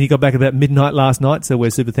understand you got back about midnight last night, so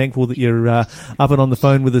we're super thankful that you're up and on the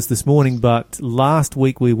phone with us this morning. But last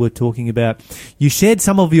week we were talking about, you shared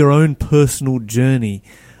some of your own personal journey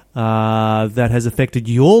that has affected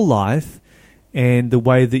your life and the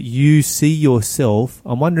way that you see yourself.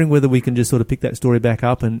 I'm wondering whether we can just sort of pick that story back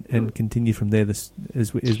up and continue from there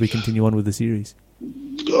as we continue on with the series.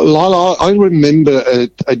 Lila, I remember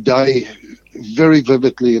a day very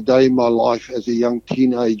vividly, a day in my life as a young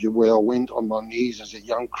teenager where I went on my knees as a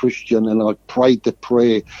young Christian and I prayed the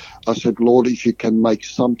prayer. I said, Lord, if you can make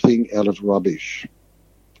something out of rubbish,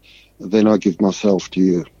 then I give myself to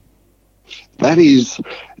you. That is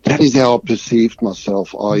how I perceived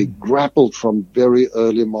myself. I grappled from very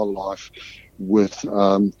early in my life with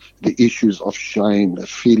the issues of shame, a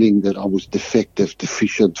feeling that I was defective,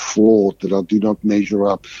 deficient, flawed, that I do not measure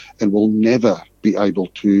up and will never be able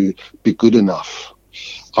to be good enough.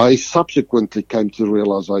 I subsequently came to the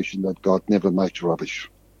realization that God never makes rubbish.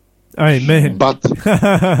 Amen. But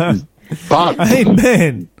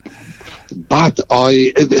Amen. But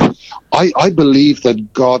I believe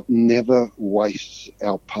that God never wastes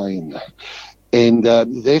our pain. And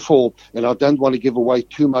therefore, and I don't want to give away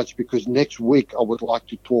too much because next week I would like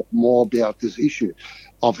to talk more about this issue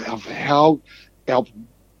of how our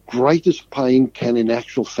greatest pain can in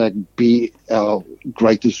actual fact be our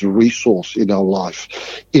greatest resource in our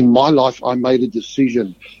life. In my life, I made a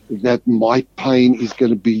decision that my pain is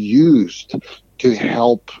going to be used to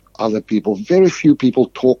help other people. Very few people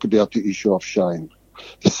talk about the issue of shame,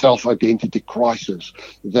 the self-identity crisis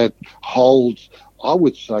that holds, I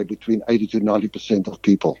would say, between 80 to 90% of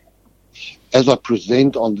people. As I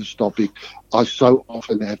present on this topic, I so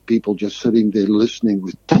often have people just sitting there listening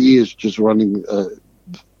with tears just running,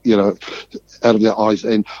 out of their eyes.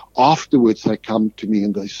 And afterwards they come to me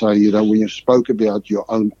and they say, when you spoke about your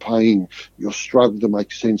own pain, your struggle to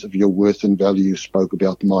make sense of your worth and value, you spoke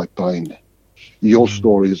about my pain. Your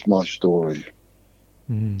story is my story.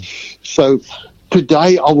 So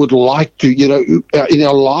today I would like to, in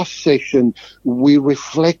our last session, we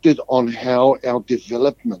reflected on how our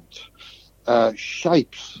development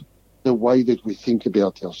shapes the way that we think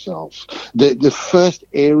about ourselves. The first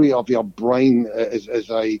area of our brain as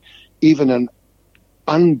even an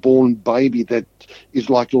unborn baby that is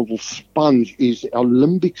like a little sponge is our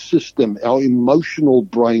limbic system, our emotional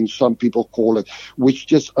brain, some people call it, which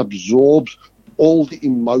just absorbs all the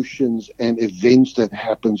emotions and events that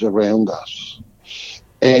happens around us.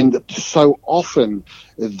 And so often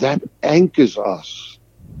that anchors us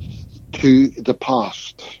to the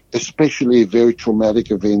past, especially if very traumatic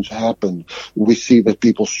events happen. We see that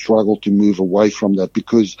people struggle to move away from that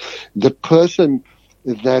because the person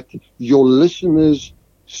that your listeners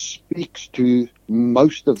speaks to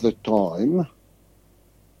most of the time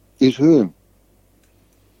is whom?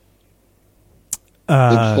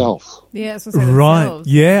 Themselves. Yeah, that's what I said, Right. themselves.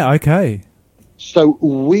 Yeah, okay. So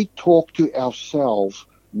we talk to ourselves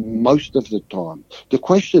most of the time. The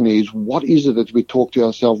question is, what is it that we talk to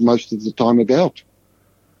ourselves most of the time about?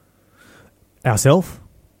 Ourself?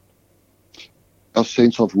 Our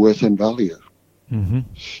sense of worth and value.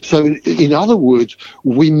 So in other words,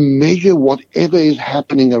 we measure whatever is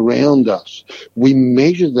happening around us. We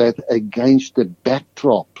measure that against the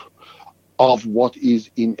backdrop of what is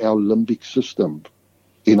in our limbic system.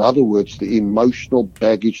 In other words, the emotional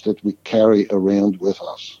baggage that we carry around with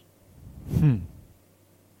us.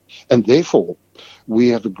 And therefore, we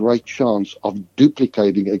have a great chance of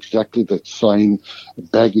duplicating exactly that same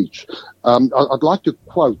baggage. I'd like to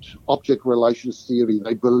quote object relations theory.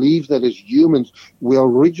 They believe that as humans, we are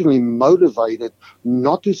originally motivated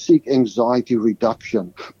not to seek anxiety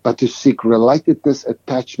reduction, but to seek relatedness,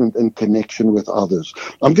 attachment, and connection with others.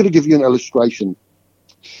 I'm going to give you an illustration.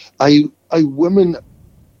 A woman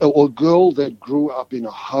or girl that grew up in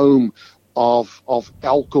a home of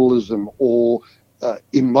alcoholism or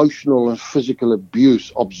emotional and physical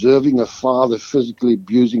abuse, observing a father physically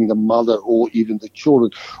abusing the mother or even the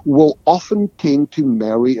children, will often tend to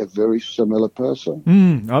marry a very similar person.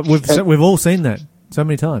 We've all seen that so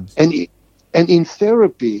many times. And in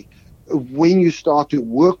therapy, when you start to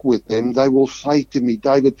work with them, they will say to me,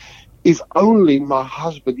 David, if only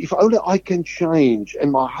I can change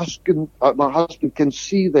and my husband can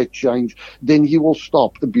see that change, then he will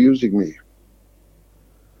stop abusing me.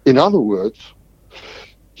 In other words,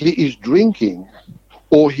 he is drinking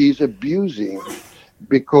or he's abusing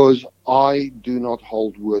because I do not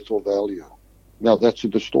hold worth or value. Now, that's a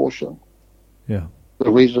distortion. Yeah.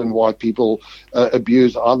 The reason why people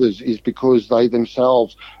abuse others is because they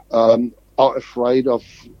themselves are afraid of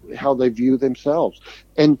how they view themselves.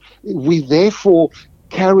 And we therefore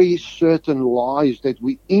carry certain lies that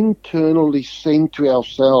we internally send to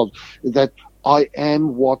ourselves, that I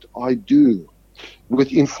am what I do.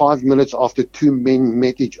 Within 5 minutes after two men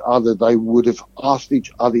met each other, they would have asked each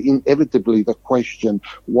other inevitably the question,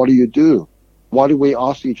 what do you do? Why do we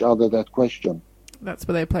ask each other that question? That's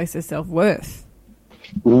where they place their self-worth.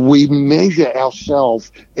 We measure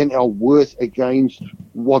ourselves and our worth against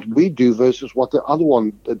what we do versus what the other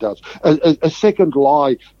one does. A second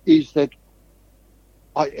lie is that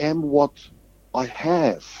I am what I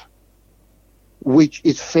have, which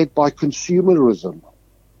is fed by consumerism.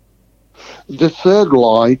 The third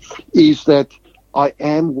lie is that I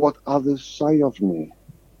am what others say of me.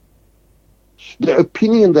 The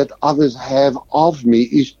opinion that others have of me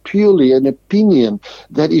is purely an opinion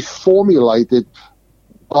that is formulated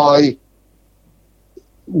by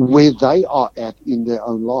where they are at in their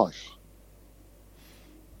own life.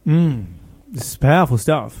 This is powerful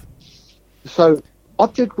stuff. So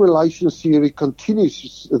object relations theory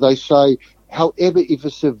continues. They say, however, if a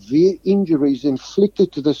severe injury is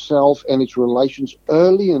inflicted to the self and its relations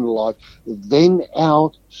early in life, then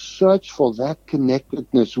our search for that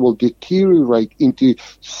connectedness will deteriorate into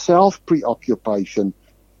self-preoccupation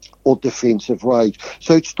or defensive rage.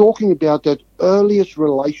 So it's talking about that earliest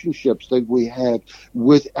relationships that we have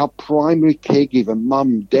with our primary caregiver,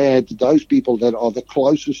 mum, dad, those people that are the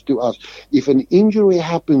closest to us. If an injury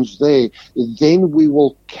happens there, then we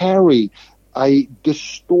will carry a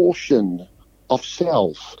distortion of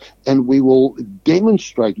self, and we will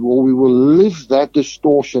demonstrate, or we will live that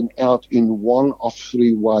distortion out in one of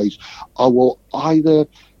three ways. I will either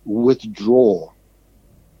withdraw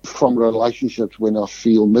from relationships when I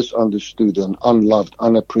feel misunderstood and unloved,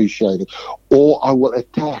 unappreciated, or I will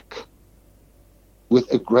attack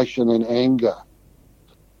with aggression and anger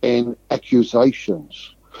and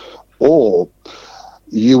accusations, or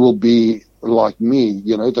you will be like me,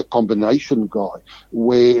 the combination guy,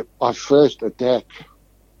 where I first attack,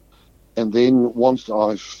 and then once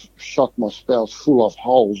I've shot my spouse full of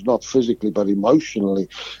holes, not physically but emotionally,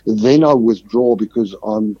 then I withdraw because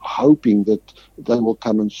I'm hoping that they will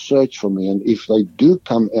come and search for me. And if they do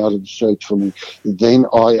come out and search for me, then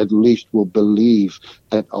I at least will believe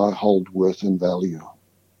that I hold worth and value.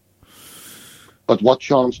 But what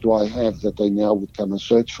chance do I have that they now would come and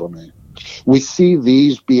search for me? We see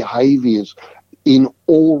these behaviors in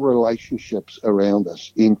all relationships around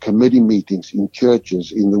us, in committee meetings, in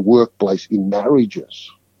churches, in the workplace, in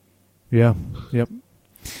marriages. Yeah. Yep.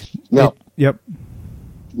 Now, Yep.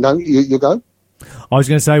 No, you go. I was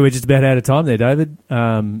going to say we're just about out of time there, David.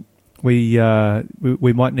 We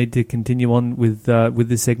might need to continue on with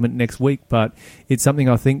this segment next week, but it's something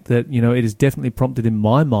I think that it has definitely prompted in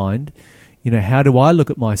my mind. How do I look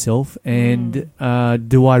at myself, and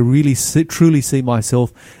do I really truly see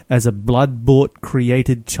myself as a blood-bought,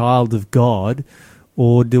 created child of God,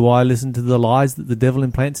 or do I listen to the lies that the devil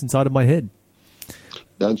implants inside of my head?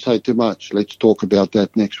 Don't say too much. Let's talk about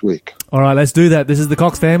that next week. All right, let's do that. This is the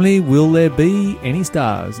Cox family. Will there be any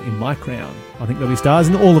stars in my crown? I think there'll be stars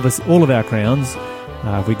in all of our crowns,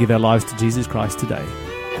 if we give our lives to Jesus Christ today.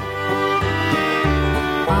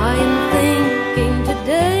 I'm thinking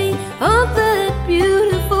today of that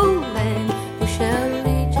beautiful land who shall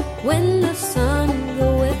reach when the sun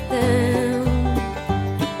goeth down.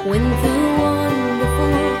 When through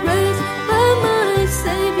wonderful grace by my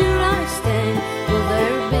Savior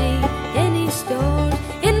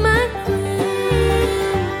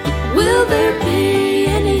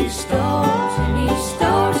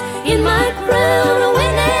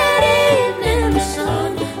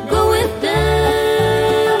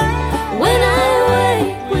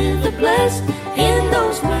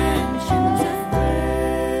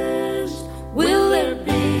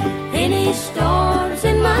any stars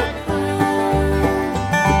in my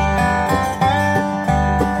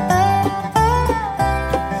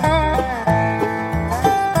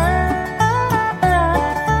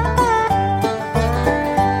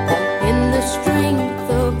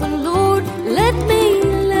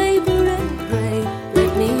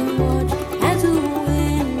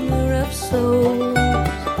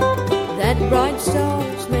bright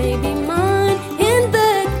stars may be mine in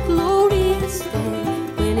that glorious day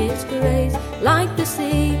when its grace like the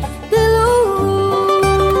sea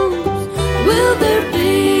billows. Will there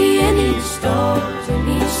be any stars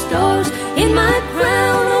in my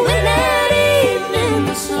crown, or when at evening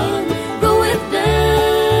the sun goeth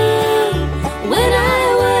down, when I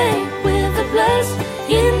awake with the blessed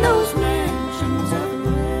in those mansions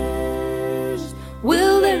of rest?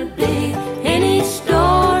 Will there be any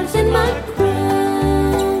stars in my crown?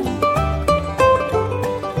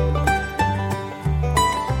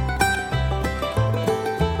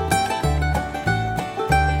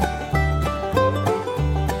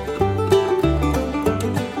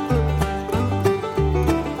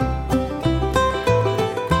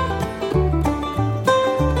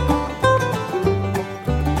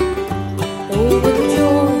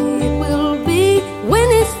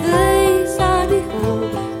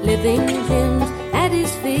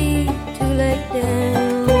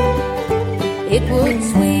 It would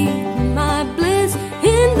sweeten my bliss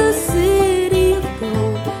in the city of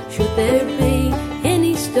gold, should there be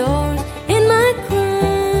any stars in my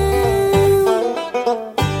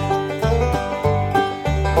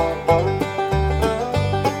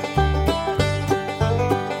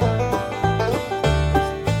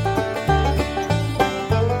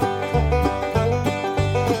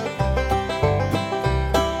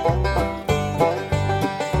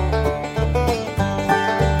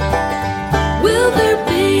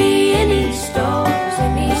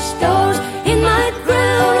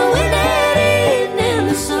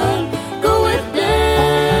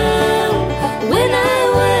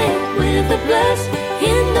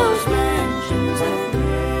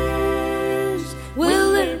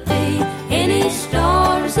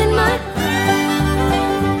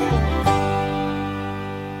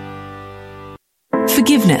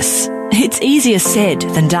Forgiveness. It's easier said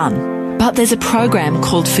than done. But there's a program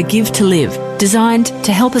called Forgive to Live, designed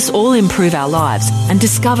to help us all improve our lives and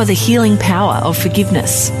discover the healing power of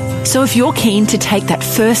forgiveness. So if you're keen to take that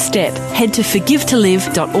first step, head to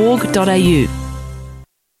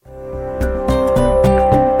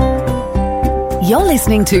forgivetolive.org.au. You're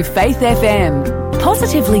listening to Faith FM,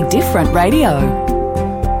 positively different radio.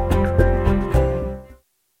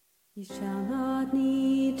 You shall not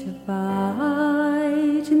need to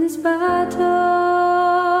fight in this battle.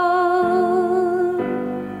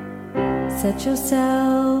 Set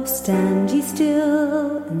yourself, stand ye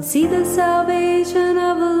still, and see the salvation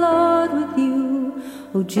of the Lord with you.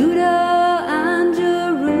 O Judah and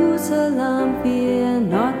Jerusalem, fear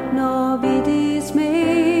not, nor be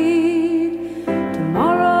dismayed.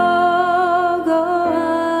 Tomorrow go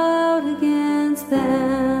out against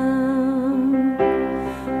them.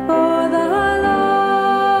 For the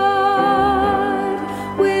Lord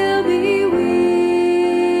will be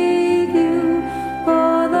with you.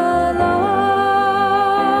 For the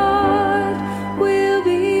Lord will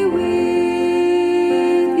be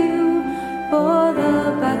with you. For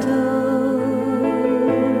the battle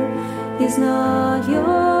is not yours,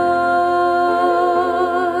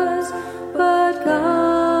 but God's.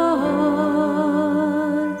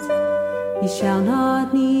 You shall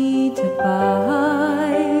not need to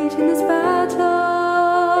fight in this battle.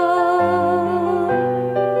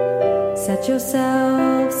 Set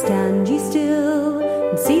yourself, stand ye still,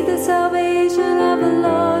 and see the salvation of the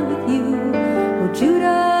Lord with you. O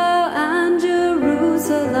Judah and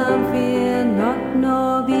Jerusalem, fear not,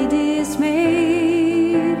 nor be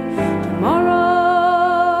dismayed.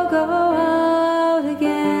 Tomorrow go out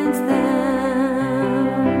against them.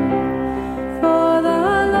 For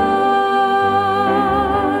the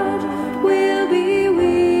Lord will be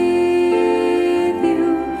with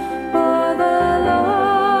you. For the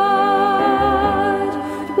Lord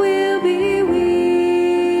will be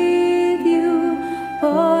with you.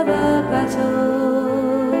 For the battle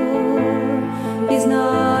is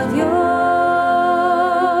not yours,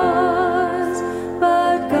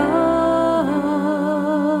 but God's.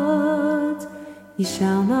 You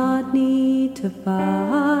shall not need to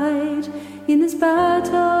fight in this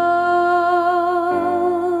battle.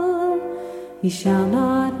 You shall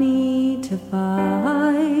not need to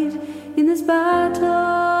fight in this battle.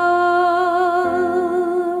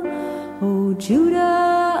 O Judah